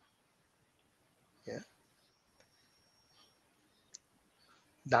 Yeah.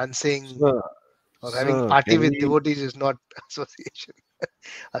 Dancing or having party with devotees is not association.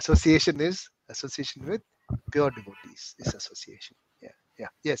 Association is association with pure devotees. Is association. Yeah.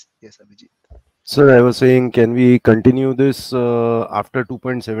 Yes, Abhijit. Sir, I was saying, can we continue this after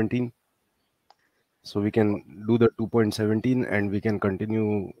 2.17? So we can do the 2.17 and we can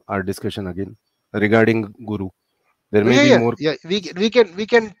continue our discussion again regarding Guru. There may be more. Yeah. We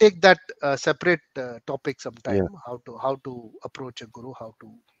can take that separate topic sometime. Yeah. How to approach a guru, how to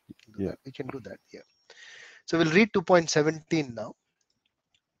do Yeah. that. We can do that. Yeah. So we'll read 2.17 now.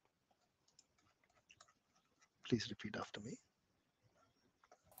 Please repeat after me.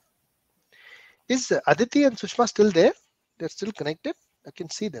 Is Aditi and Sushma still there? They're still connected? I can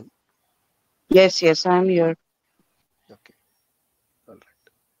see them. Yes, I'm here. Okay. All right.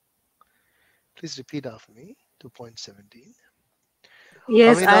 Please repeat after me. 2.17.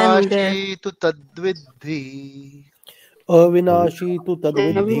 Yes, I am there. Avinashi tu tadvidhi. Avinashi tu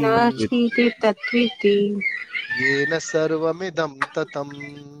tadviddhi. अविनाशी तत्विति येन सर्वमिदं ततं।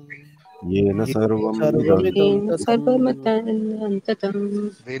 येन Yena सर्वम् इदं sarvamidam येन tatam.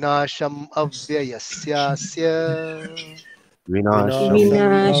 सर्वमतन्ततम् विनाशम् अव्ययस्यास्य विनाशम् Vinasham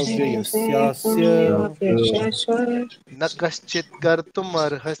विनाशाय avyayasyasya. न कश्चित्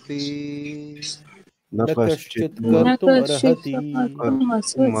कर्तुमर्हसि। न न कश्चित् कश्चित् न कश्चित् कर्तुमर्हति. कर्तुम्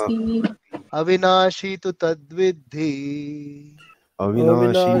कर्तुमर्हसि अविनाशी तु तद्विद्धि।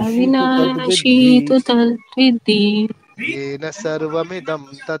 अविनाशी अविनाशी तु अविनाशी तद्विद्धि. तु तद्विद्धि येन सर्वमिदं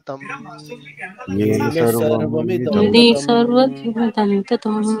ततम्। येन येन सर्वम् सर्वमिदं इदं यदि ततम्.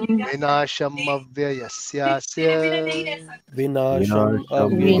 सर्वमिदन्ततम् विनाशम् अव्ययस्यास्य विनाशम् विनाशम्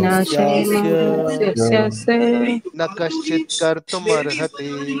अव्ययस्यास्य. विनाशयमस्य न कश्चित्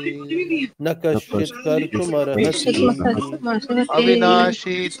कर्तुमर्हति। न न कश्चित् कश्चित् कर्तुमर्हति. कर्तुमर्हसि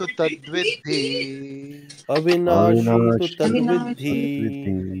अविनाशी तु तद्विद्धि। अविनाशी तु अविनाशी तद्विद्धि.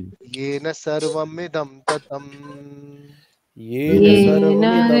 तद्विद्धि येन सर्वमिदं ततम्। येन येन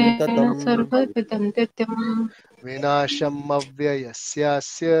सर्वमिदं ततम्. सर्वविदन्तम् विनाशम्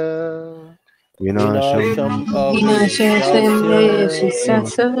अव्ययस्यास्य विनाशम् विनाशम् अव्ययस्यास्य.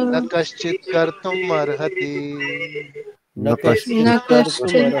 विनाशयमस्य न कश्चित् कर्तुमर्हति। न न न कश्चित् कश्चित्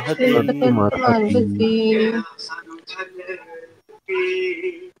कश्चित् कर्तुमर्हति. कर्तुमर्हति कर्तुमर्हसि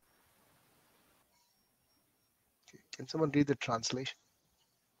Can someone read the translation?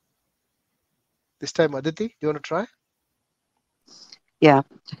 This time, Aditi, do you want to try? Yeah.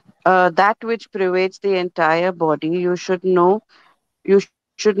 That which pervades the entire body, you should know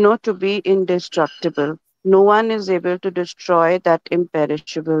to be indestructible. No one is able to destroy that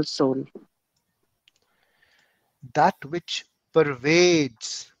imperishable soul. That which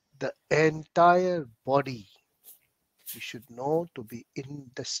pervades the entire body, you should know to be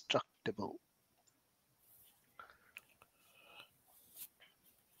indestructible.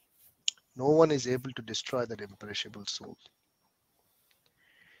 No one is able to destroy that imperishable soul.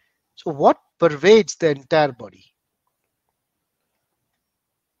 So, what pervades the entire body?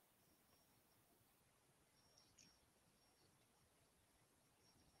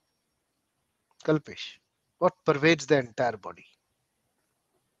 Kalpesh, what pervades the entire body?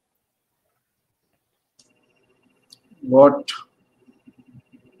 What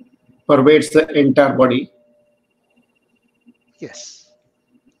pervades the entire body? Yes.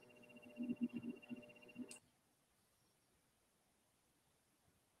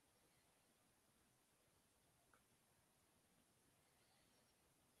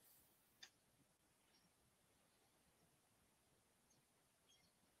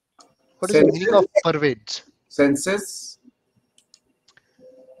 What is the meaning of pervades? Senses.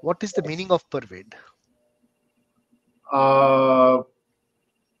 What is the meaning of pervade?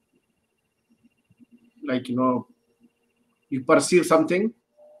 Like, you perceive something.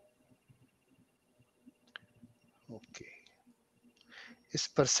 Okay. Is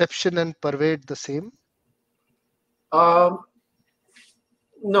perception and pervade the same?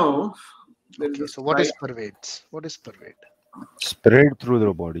 No. There is Okay. a So, what is slight. pervades? What is pervade? spread through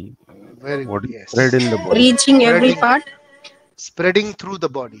the body. Very What good. is Yes. spread in the body? reaching every Spreading, part spreading through the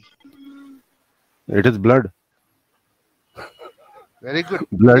body. It is blood. Very good.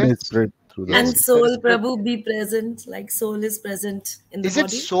 Blood is Yes. spread through the Yes. And body. That soul, is good. Prabhu, be present, like soul is present in the Is it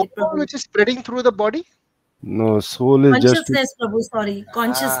body. soul It Prabhu. which is spreading through the body? No, soul is just Consciousness, Prabhu, sorry,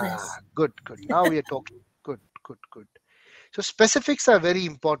 consciousness. Good, good. Now we are talking. Good, good, good. So specifics are very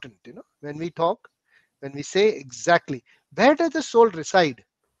important, when we talk, when we say exactly where does the soul reside?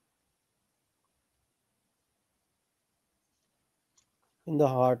 In the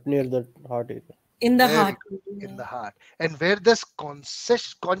heart, near the heart area. In the Very heart. good. In the heart. And where does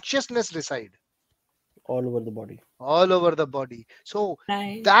consciousness reside? All over the body. All over the body. So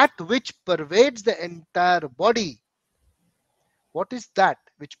Right. that which pervades the entire body, what is that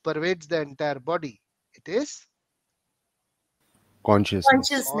which pervades the entire body? It is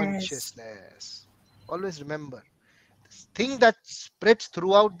consciousness. consciousness. Always remember, this thing that spreads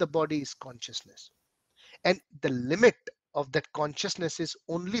throughout the body is consciousness. And the limit of that consciousness is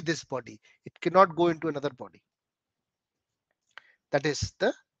only this body. It cannot go into another body. That is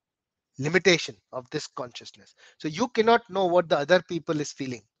the limitation of this consciousness. So you cannot know what the other people is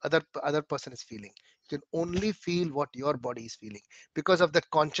feeling, other person is feeling. You can only feel what your body is feeling because of that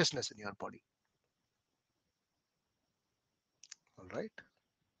consciousness in your body. All right.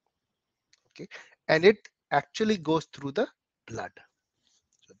 Okay. And it actually goes through the blood.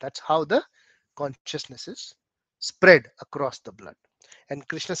 So that's how the consciousness is spread across the blood. And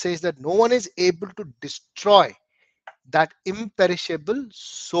Krishna says that no one is able to destroy that imperishable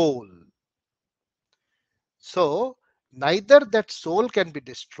soul. So neither that soul can be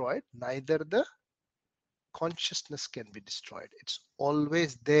destroyed, neither the consciousness can be destroyed. It's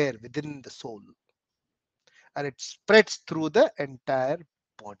always there within the soul, and it spreads through the entire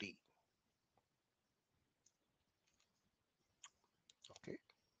body. Okay.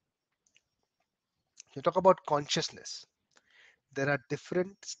 You talk about consciousness. There are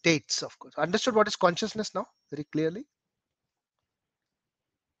different states, of course. Understood what is consciousness now very clearly?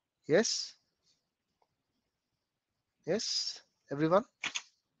 Yes? Yes? Everyone?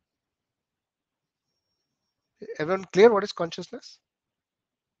 Everyone clear what is consciousness?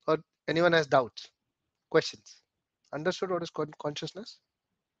 Or anyone has doubts? Questions? Understood what is consciousness?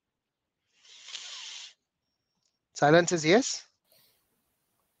 Silence is yes?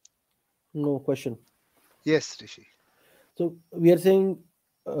 No question. Yes, Rishi. So we are saying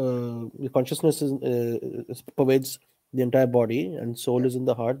the consciousness pervades the entire body, and soul is in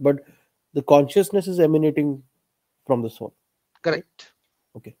the heart, but the consciousness is emanating from the soul. Correct.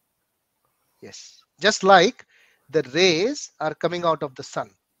 Okay. Yes. Just like the rays are coming out of the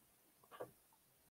sun.